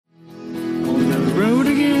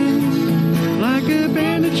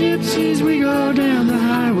gypsies, we go down the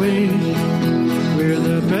highway. We're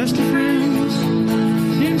the best of friends,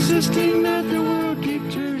 insisting that the world keep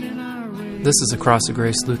turning our way. This is a Cross of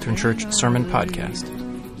Grace Lutheran Church Sermon Podcast.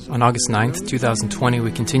 On August 9th, 2020,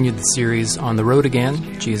 we continued the series On the Road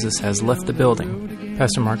Again, Jesus Has Left the Building.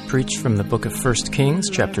 Pastor Mark preached from the book of 1 Kings,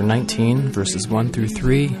 chapter 19, verses 1 through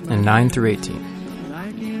 3 and 9 through 18.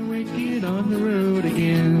 I can't wait to get on the road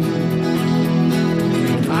again.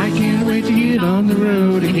 I can't wait to get on the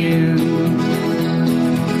road again.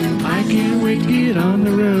 I can't wait to get on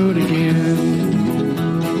the road again.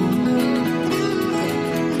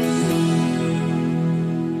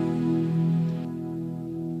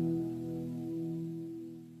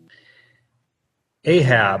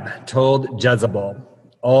 Ahab told Jezebel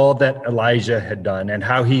all that Elijah had done and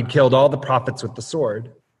how he'd killed all the prophets with the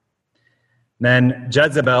sword. Then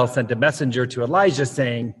Jezebel sent a messenger to Elijah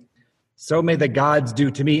saying, "So may the gods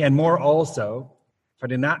do to me, and more also, if I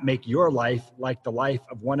do not make your life like the life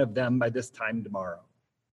of one of them by this time tomorrow."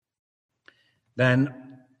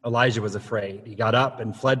 Then Elijah was afraid. He got up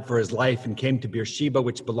and fled for his life and came to Beersheba,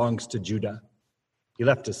 which belongs to Judah. He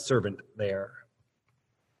left his servant there.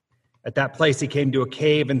 At that place, he came to a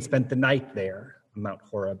cave and spent the night there, Mount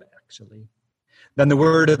Horeb, actually. Then the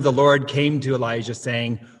word of the Lord came to Elijah,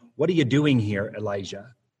 saying, "What are you doing here,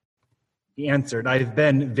 Elijah?" He answered, "I have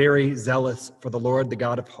been very zealous for the Lord, the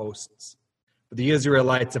God of hosts. For the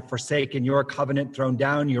Israelites have forsaken your covenant, thrown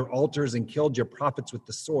down your altars, and killed your prophets with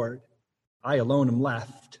the sword. I alone am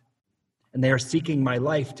left, and they are seeking my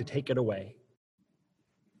life to take it away."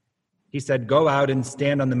 He said, "Go out and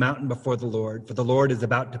stand on the mountain before the Lord, for the Lord is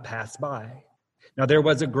about to pass by." Now there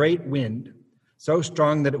was a great wind, so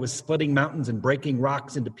strong that it was splitting mountains and breaking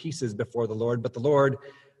rocks into pieces before the Lord, but the Lord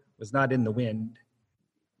was not in the wind.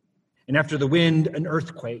 And after the wind, an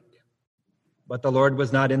earthquake, but the Lord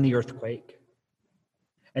was not in the earthquake.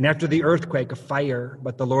 And after the earthquake, a fire,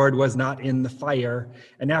 but the Lord was not in the fire.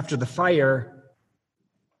 And after the fire,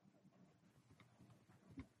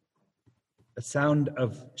 a sound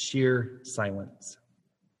of sheer silence.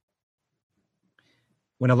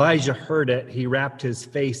 When Elijah heard it, he wrapped his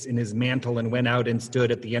face in his mantle and went out and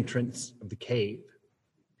stood at the entrance of the cave.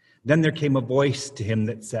 Then there came a voice to him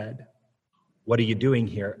that said, "What are you doing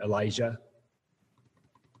here, Elijah?"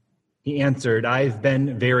 He answered, "I've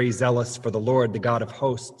been very zealous for the Lord, the God of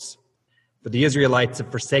hosts. For the Israelites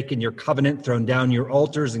have forsaken your covenant, thrown down your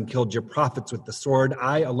altars, and killed your prophets with the sword.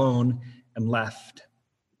 I alone am left,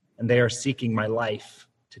 and they are seeking my life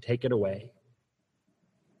to take it away."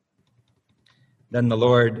 Then the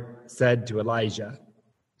Lord said to Elijah,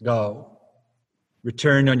 "Go,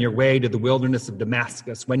 return on your way to the wilderness of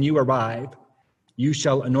Damascus. When you arrive, you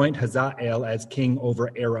shall anoint Hazael as king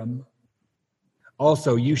over Aram.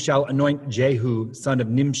 Also, you shall anoint Jehu, son of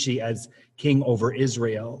Nimshi, as king over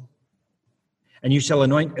Israel. And you shall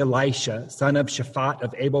anoint Elisha, son of Shaphat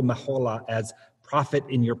of Abel-Meholah, as prophet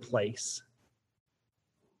in your place.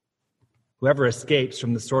 Whoever escapes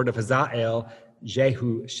from the sword of Hazael,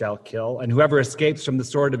 Jehu shall kill, and whoever escapes from the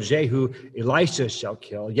sword of Jehu, Elisha shall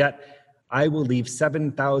kill. Yet I will leave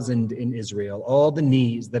 7,000 in Israel, all the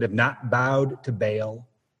knees that have not bowed to Baal,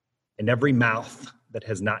 and every mouth that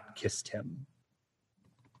has not kissed him."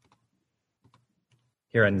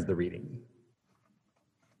 Here ends the reading.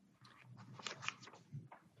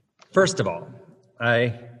 First of all,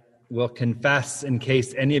 I will confess, in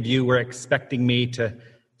case any of you were expecting me to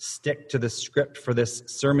stick to the script for this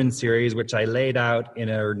sermon series, which I laid out in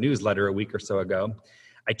a newsletter a week or so ago,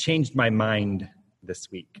 I changed my mind this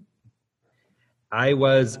week. I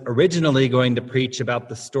was originally going to preach about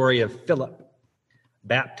the story of Philip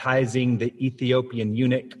baptizing the Ethiopian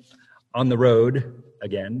eunuch on the road,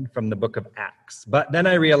 again, from the book of Acts. But then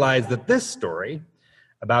I realized that this story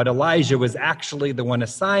about Elijah was actually the one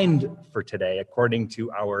assigned for today, according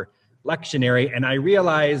to our lectionary, and I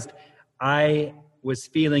realized I was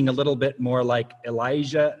feeling a little bit more like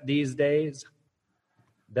Elijah these days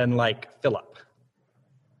than like Philip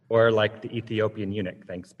or like the Ethiopian eunuch,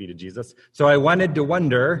 thanks be to Jesus. So I wanted to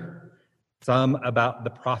wonder some about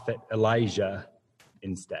the prophet Elijah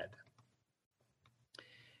instead.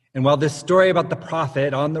 And while this story about the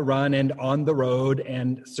prophet on the run and on the road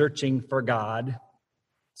and searching for God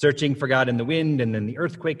in the wind and in the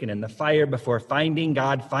earthquake and in the fire before finding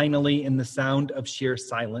God finally in the sound of sheer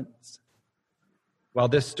silence, while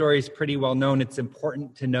this story is pretty well known, it's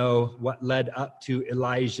important to know what led up to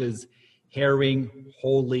Elijah's harrowing,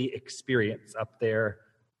 holy experience up there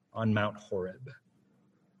on Mount Horeb.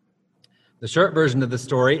 The short version of the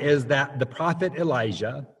story is that the prophet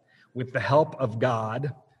Elijah, with the help of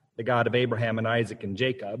God, the God of Abraham and Isaac and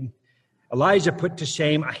Jacob, Elijah put to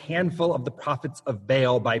shame a handful of the prophets of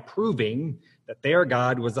Baal by proving that their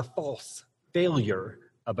God was a false failure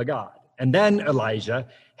of a God. And then Elijah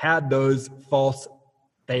had those false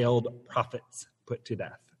failed prophets put to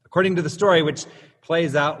death. According to the story, which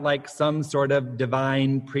plays out like some sort of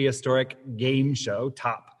divine prehistoric game show,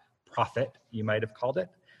 Top Prophet, you might have called it,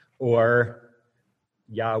 or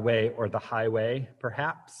Yahweh or the Highway,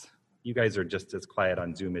 perhaps. You guys are just as quiet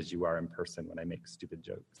on Zoom as you are in person when I make stupid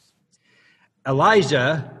jokes.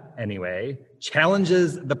 Elijah, anyway,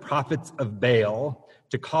 challenges the prophets of Baal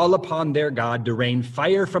to call upon their God to rain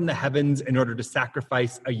fire from the heavens in order to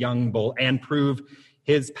sacrifice a young bull and prove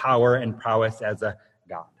his power and prowess as a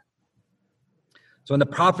God. So when the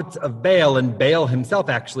prophets of Baal, and Baal himself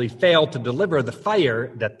actually, fail to deliver the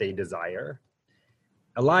fire that they desire,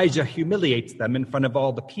 Elijah humiliates them in front of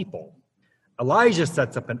all the people. Elijah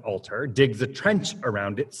sets up an altar, digs a trench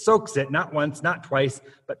around it, soaks it not once, not twice,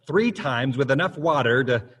 but 3 times with enough water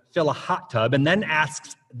to fill a hot tub, and then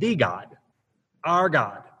asks the God, our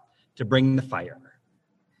God, to bring the fire.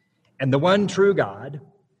 And the one true God,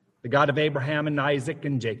 the God of Abraham and Isaac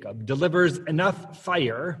and Jacob, delivers enough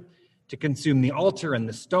fire to consume the altar and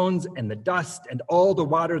the stones and the dust and all the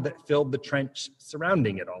water that filled the trench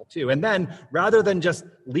surrounding it all too. And then, rather than just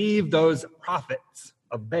leave those prophets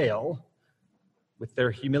of Baal with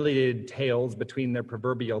their humiliated tails between their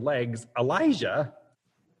proverbial legs, Elijah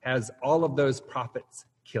has all of those prophets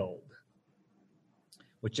killed,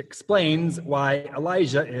 which explains why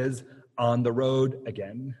Elijah is on the road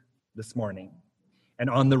again this morning and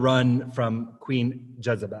on the run from Queen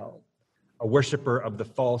Jezebel, a worshiper of the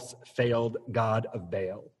false, failed god of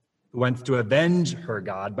Baal, who wants to avenge her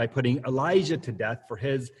God by putting Elijah to death for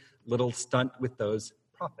his little stunt with those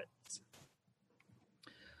prophets.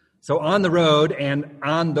 So on the road and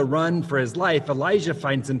on the run for his life, Elijah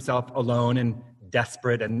finds himself alone and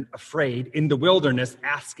desperate and afraid in the wilderness,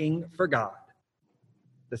 asking for God.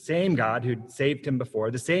 The same God who'd saved him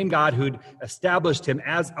before, the same God who'd established him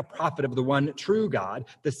as a prophet of the one true God,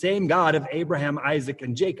 the same God of Abraham, Isaac,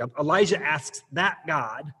 and Jacob. Elijah asks that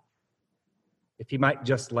God if he might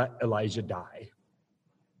just let Elijah die.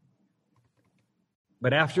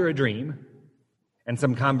 But after a dream and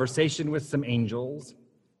some conversation with some angels,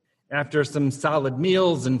 after some solid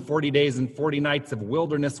meals and 40 days and 40 nights of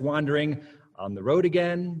wilderness wandering on the road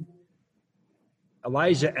again,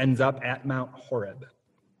 Elijah ends up at Mount Horeb,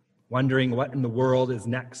 wondering what in the world is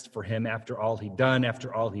next for him after all he'd done,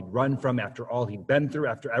 after all he'd run from, after all he'd been through,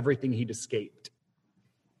 after everything he'd escaped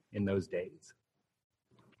in those days.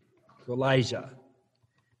 So Elijah,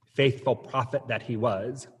 faithful prophet that he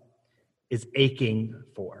was, is aching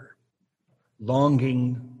for,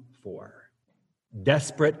 longing for,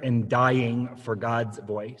 desperate and dying for God's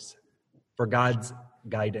voice, for God's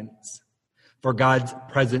guidance, for God's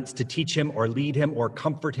presence to teach him or lead him or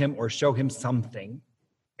comfort him or show him something,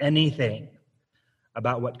 anything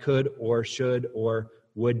about what could or should or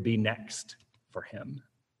would be next for him.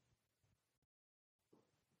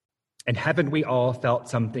 And haven't we all felt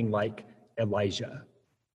something like Elijah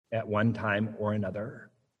at one time or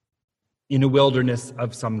another, in a wilderness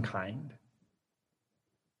of some kind,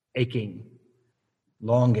 aching,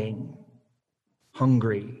 longing,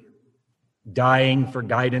 hungry, dying for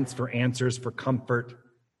guidance, for answers, for comfort,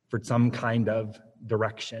 for some kind of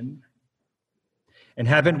direction? And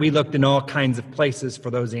haven't we looked in all kinds of places for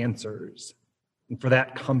those answers and for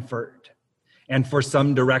that comfort and for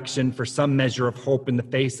some direction, for some measure of hope in the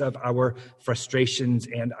face of our frustrations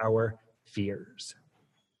and our fears?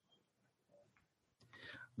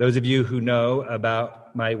 Those of you who know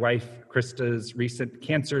about my wife Krista's recent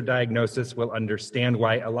cancer diagnosis will understand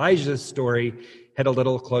why Elijah's story hit a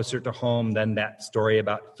little closer to home than that story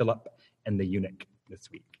about Philip and the eunuch this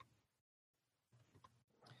week.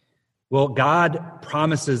 Well, God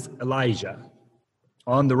promises Elijah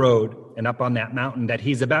on the road and up on that mountain that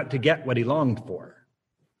he's about to get what he longed for.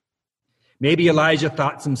 Maybe Elijah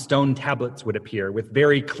thought some stone tablets would appear with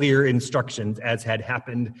very clear instructions, as had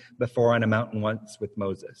happened before on a mountain once with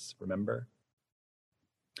Moses, remember?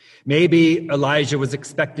 Maybe Elijah was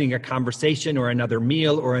expecting a conversation or another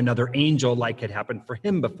meal or another angel like had happened for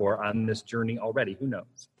him before on this journey already. Who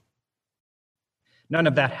knows? None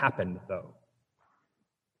of that happened, though.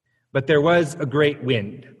 But there was a great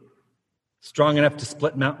wind, strong enough to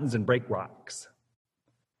split mountains and break rocks.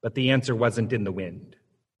 But the answer wasn't in the wind.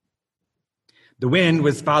 The wind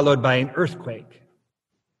was followed by an earthquake.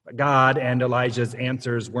 But God and Elijah's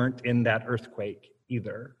answers weren't in that earthquake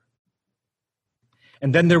either.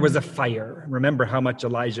 And then there was a fire. Remember how much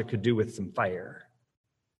Elijah could do with some fire.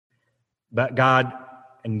 But God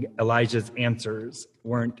and Elijah's answers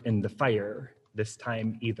weren't in the fire this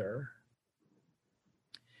time either.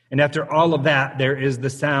 And after all of that, there is the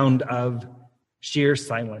sound of sheer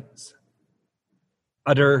silence,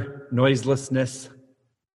 utter noiselessness,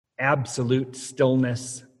 absolute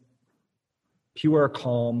stillness, pure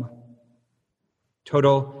calm,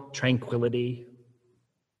 total tranquility,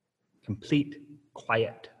 complete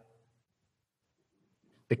quiet.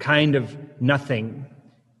 The kind of nothing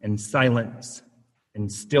and silence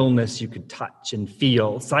and stillness you could touch and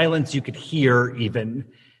feel, silence you could hear even,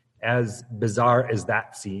 as bizarre as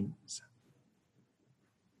that seems.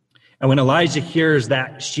 And when Elijah hears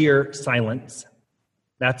that sheer silence,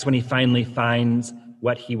 that's when he finally finds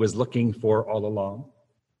what he was looking for all along.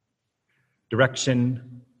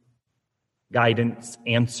 Direction, guidance,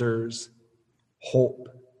 answers, hope,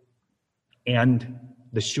 and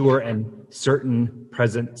the sure and certain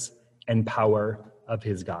presence and power of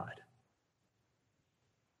his God.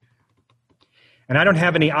 And I don't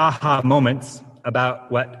have any aha moments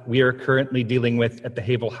about what we are currently dealing with at the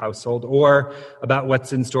Havel household or about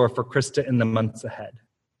what's in store for Krista in the months ahead.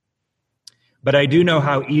 But I do know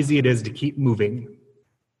how easy it is to keep moving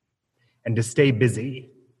and to stay busy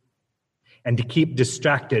and to keep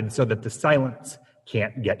distracted so that the silence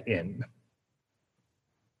can't get in.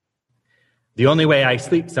 The only way I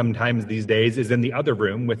sleep sometimes these days is in the other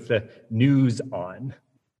room with the news on,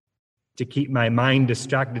 to keep my mind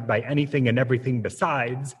distracted by anything and everything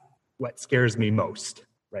besides what scares me most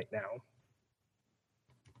right now.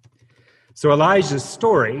 So Elijah's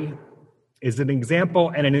story is an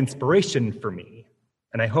example and an inspiration for me,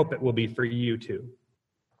 and I hope it will be for you too,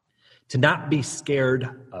 to not be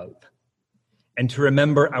scared of, and to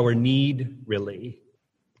remember our need, really,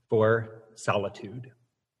 for solitude,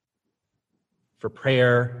 for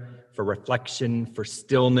prayer, for reflection, for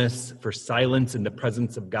stillness, for silence in the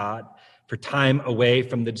presence of God, for time away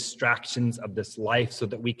from the distractions of this life so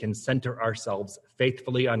that we can center ourselves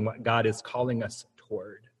faithfully on what God is calling us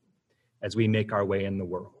toward as we make our way in the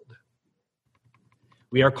world.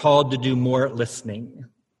 We are called to do more listening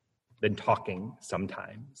than talking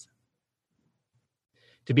sometimes,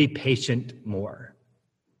 to be patient more,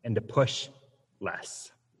 and to push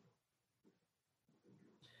less.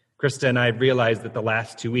 Krista and I have realized that the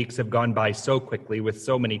last 2 weeks have gone by so quickly with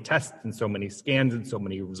so many tests and so many scans and so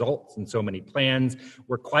many results and so many plans.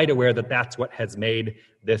 We're quite aware that that's what has made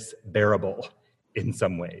this bearable in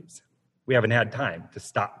some ways. We haven't had time to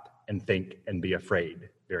stop and think and be afraid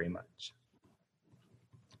very much.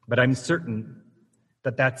 But I'm certain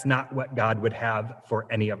that that's not what God would have for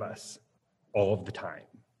any of us all of the time.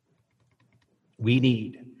 We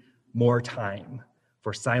need more time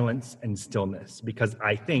for silence and stillness, because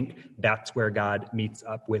I think that's where God meets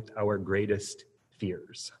up with our greatest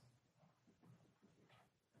fears.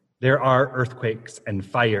 There are earthquakes and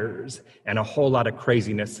fires and a whole lot of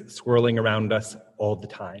craziness swirling around us all the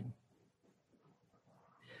time.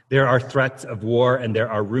 There are threats of war and there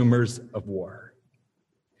are rumors of war.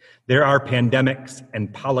 There are pandemics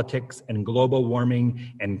and politics and global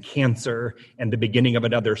warming and cancer and the beginning of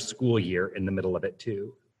another school year in the middle of it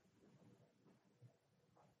too.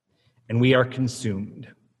 And we are consumed,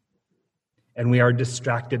 and we are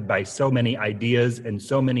distracted by so many ideas and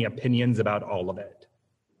so many opinions about all of it.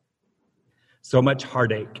 So much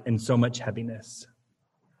heartache and so much heaviness.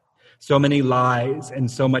 So many lies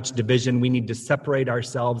and so much division. We need to separate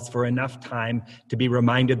ourselves for enough time to be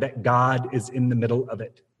reminded that God is in the middle of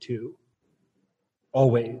it too.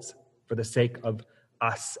 Always for the sake of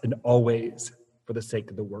us and always for the sake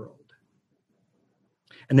of the world.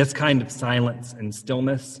 And this kind of silence and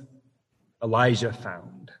stillness Elijah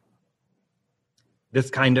found. This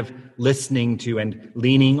kind of listening to and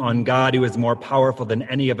leaning on God, who is more powerful than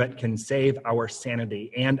any of it, can save our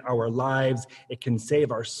sanity and our lives. It can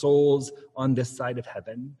save our souls on this side of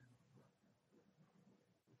heaven.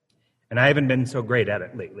 And I haven't been so great at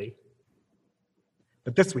it lately.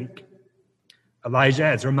 But this week, Elijah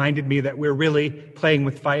has reminded me that we're really playing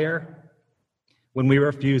with fire when we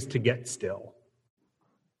refuse to get still,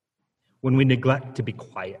 when we neglect to be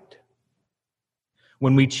quiet,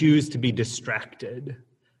 when we choose to be distracted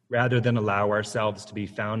rather than allow ourselves to be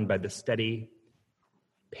found by the steady,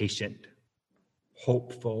 patient,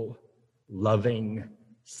 hopeful, loving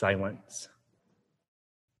silence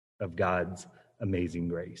of God's amazing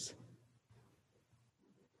grace.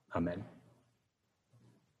 Amen.